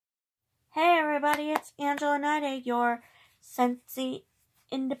everybody, it's Angela Nide, your Scentsy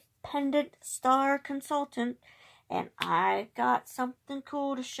Independent Star Consultant, and I got something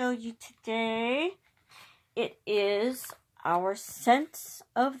cool to show you today. It is our Scents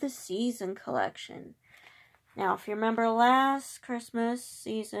of the Season collection. Now, if you remember last Christmas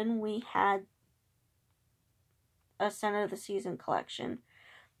season, we had a Scent of the Season collection.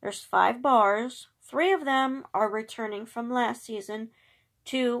 There's 5 bars. 3 of them are returning from last season.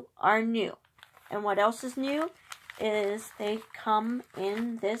 2 are new. And what else is new is they come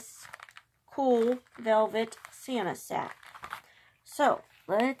in this cool velvet Santa sack. So,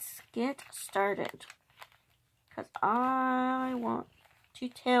 let's get started. Because I want to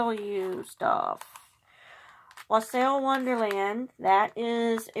tell you stuff. Wassail Wonderland, that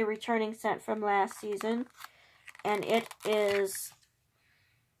is a returning scent from last season. And it is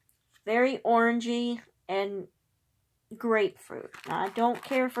very orangey and grapefruit. Now, I don't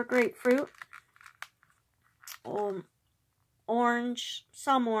care for grapefruit. Orange,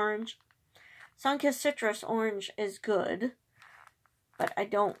 some orange. Sunkissed Citrus orange is good, but I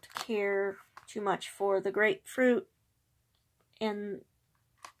don't care too much for the grapefruit and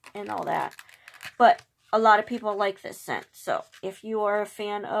all that. But a lot of people like this scent. So, if you are a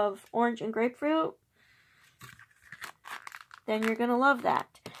fan of orange and grapefruit, then you're going to love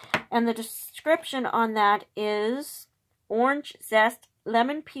that. And the description on that is orange zest,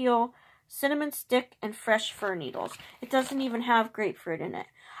 lemon peel, cinnamon stick, and fresh fir needles. It doesn't even have grapefruit in it.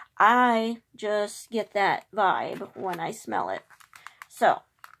 I just get that vibe when I smell it. So,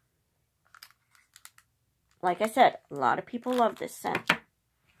 like I said, a lot of people love this scent.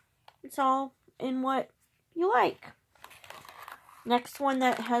 It's all in what you like. Next one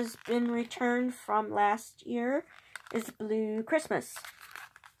that has been returned from last year is Blue Christmas.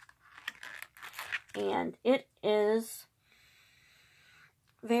 And it is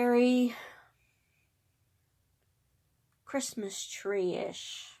very Christmas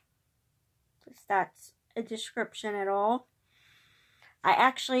tree-ish. If that's a description at all. I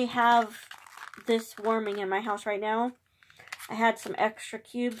actually have this warming in my house right now. I had some extra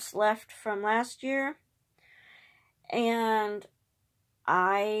cubes left from last year. And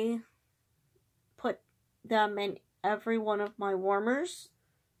I put them in every one of my warmers.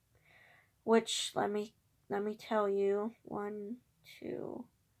 Which, let me tell you, 1, 2,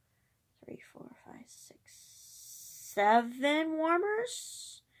 3, 4, 5, 6, 7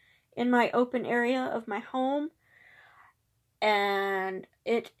 warmers in my open area of my home. And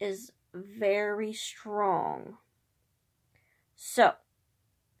it is very strong. So,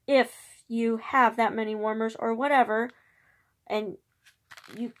 if you have that many warmers or whatever, and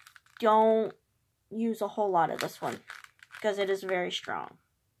you don't use a whole lot of this one, because it is very strong.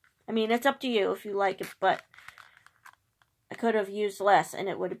 I mean, it's up to you if you like it, but I could have used less and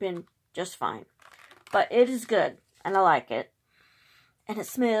it would have been just fine. But it is good, and I like it. And it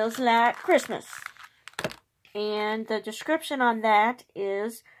smells like Christmas. And the description on that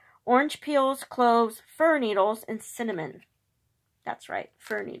is orange peels, cloves, fir needles, and cinnamon. That's right,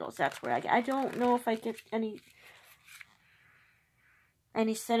 fir needles. That's where I don't know if I get any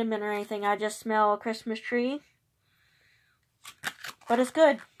cinnamon or anything. I just smell a Christmas tree. But it's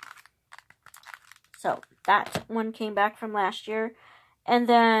good. So, that one came back from last year. And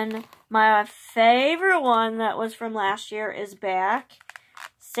then, my favorite one that was from last year is back.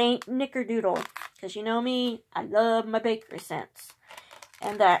 Saint Nickerdoodle. Because you know me, I love my bakery scents.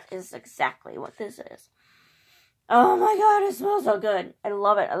 And that is exactly what this is. Oh my god, it smells so good. I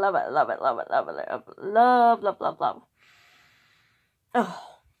love it, I love it, I love it, love it, love it, love, love, love, love.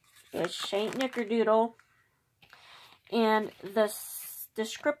 Oh, it's Saint Nickerdoodle. And the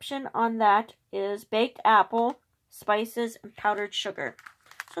description on that is baked apple, spices, and powdered sugar.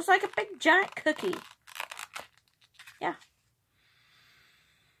 So it's like a big giant cookie. Yeah.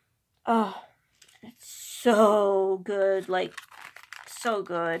 Oh, it's so good. Like, so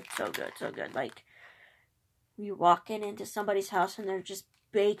good, so good, so good. Like, you walk into somebody's house and they're just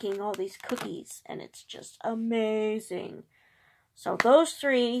baking all these cookies. And it's just amazing. So those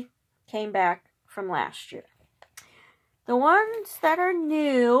 3 came back from last year. The ones that are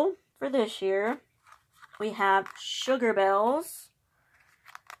new for this year, we have Sugar Bells,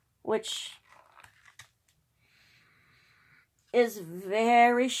 which is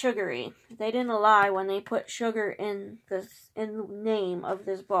very sugary. They didn't lie when they put sugar in the name of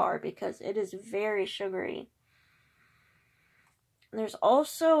this bar, because it is very sugary. There's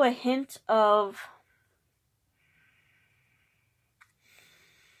also a hint of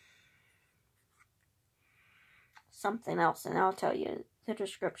something else, and I'll tell you the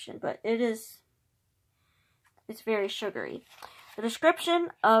description, but it's very sugary. The description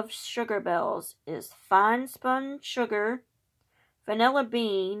of Sugar Bells is fine spun sugar, vanilla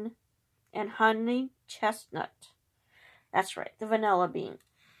bean, and honey chestnut. That's right, the vanilla bean.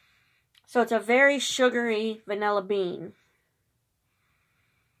 So it's a very sugary vanilla bean.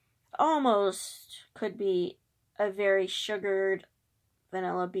 Almost could be a very sugared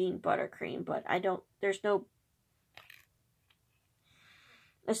vanilla bean buttercream, but there's a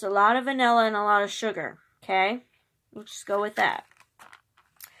lot of vanilla and a lot of sugar, okay? We'll just go with that.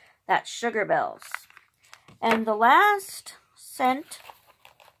 That's Sugar Bells. And the last scent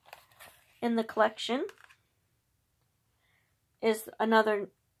in the collection is the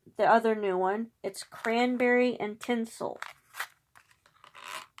other new one. It's Cranberry and Tinsel.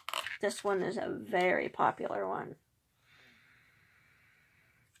 This one is a very popular one.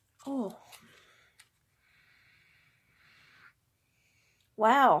 Oh.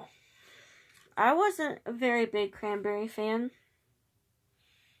 Wow. I wasn't a very big cranberry fan.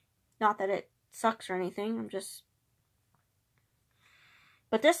 Not that it sucks or anything.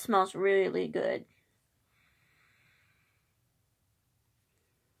 But this smells really good.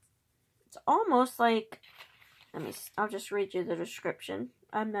 It's almost like, I'll just read you the description.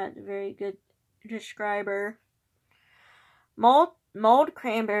 I'm not a very good describer. Mulled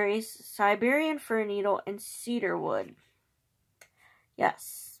cranberries, Siberian fir needle, and cedar wood.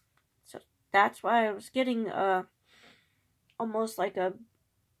 Yes. So that's why I was getting almost like a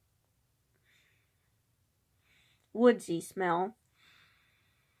woodsy smell.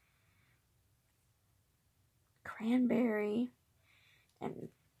 Cranberry and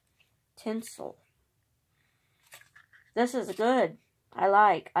tinsel. This is good. I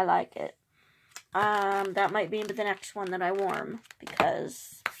like it. That might be the next one that I warm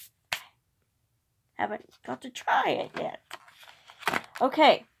because I haven't got to try it yet.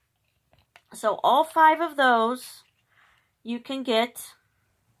 Okay. So all 5 of those you can get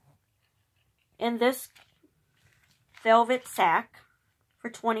in this velvet sack for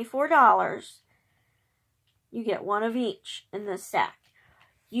 $24. You get 1 of each in this sack.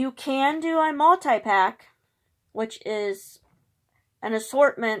 You can do a multi-pack, which is an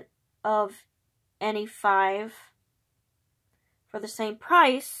assortment of any 5 for the same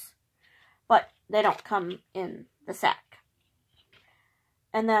price, but they don't come in the sack.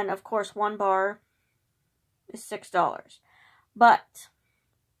 And then, of course, 1 bar is $6. But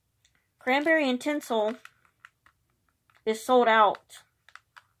Cranberry and Tinsel is sold out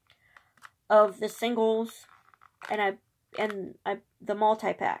of the singles and the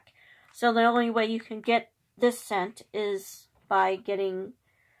multi-pack. So the only way you can get this scent is by getting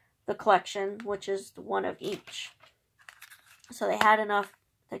the collection, which is 1 of each. So they had enough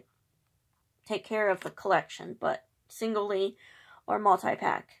to take care of the collection, but singly or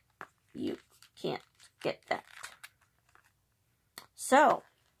multi-pack, you can't get that. So,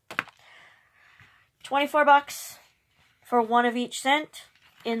 $24 for 1 of each scent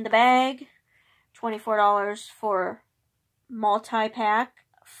in the bag. $24 for multi-pack,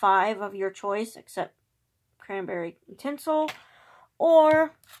 5 of your choice, except Cranberry and Tinsel,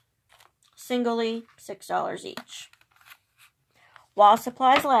 or singly, $6 each. While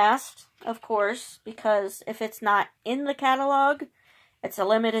supplies last, of course, because if it's not in the catalog, it's a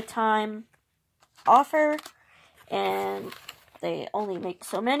limited time offer, and they only make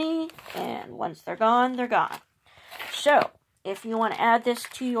so many, and once they're gone, they're gone. So, if you want to add this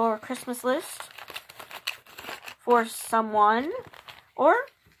to your Christmas list for someone, or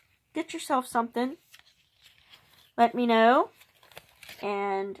get yourself something, let me know,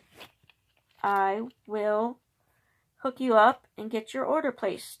 and I will hook you up and get your order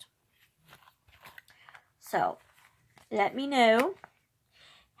placed. So, let me know.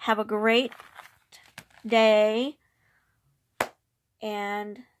 Have a great day.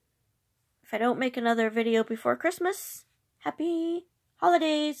 And if I don't make another video before Christmas, happy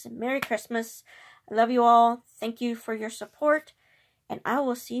holidays and Merry Christmas. I love you all. Thank you for your support. And I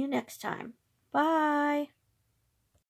will see you next time. Bye.